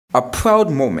A proud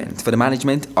moment for the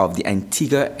management of the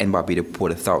Antigua and Barbuda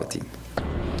Port Authority.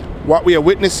 What we are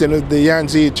witnessing with the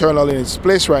Yanzi terminal in its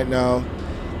place right now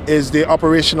is the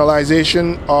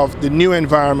operationalization of the new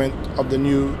environment of the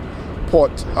new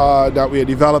port that we are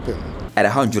developing. At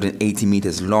 180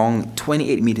 meters long,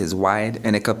 28 meters wide,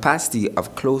 and a capacity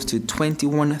of close to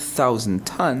 21,000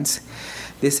 tons,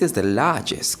 this is the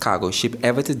largest cargo ship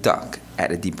ever to dock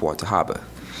at a deepwater harbor.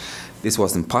 This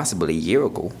wasn't possible a year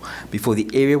ago, before the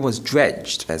area was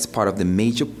dredged as part of the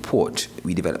major port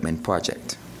redevelopment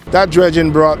project. That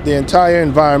dredging brought the entire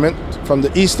environment from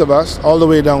the east of us all the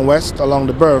way down west along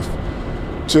the berth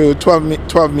to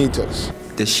 12 meters.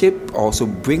 The ship also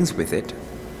brings with it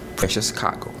precious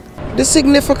cargo. The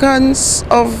significance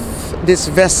of this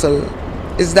vessel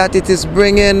is that it is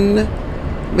bringing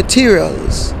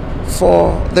materials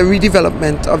for the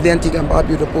redevelopment of the Antigua and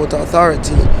Barbuda Port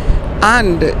Authority,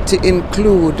 and to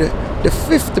include the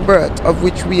fifth berth, of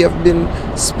which we have been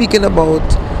speaking about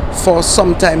for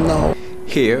some time now.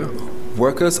 Here,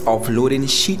 workers offloading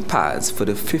sheet pads for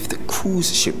the fifth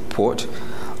cruise ship port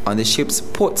on the ship's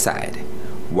port side,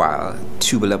 while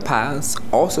tubular piles,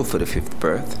 also for the fifth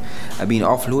berth, are being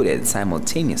offloaded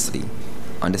simultaneously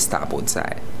on the starboard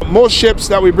side. Most ships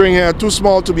that we bring here are too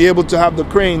small to be able to have the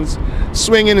cranes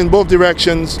swinging in both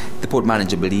directions. The port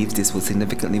manager believes this will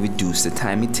significantly reduce the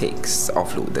time it takes to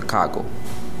offload the cargo.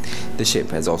 The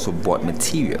ship has also bought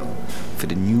material for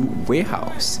the new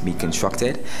warehouse being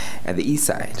constructed at the east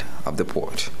side of the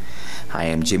port. I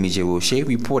am Jimmy J. Roche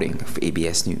reporting for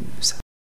ABS News.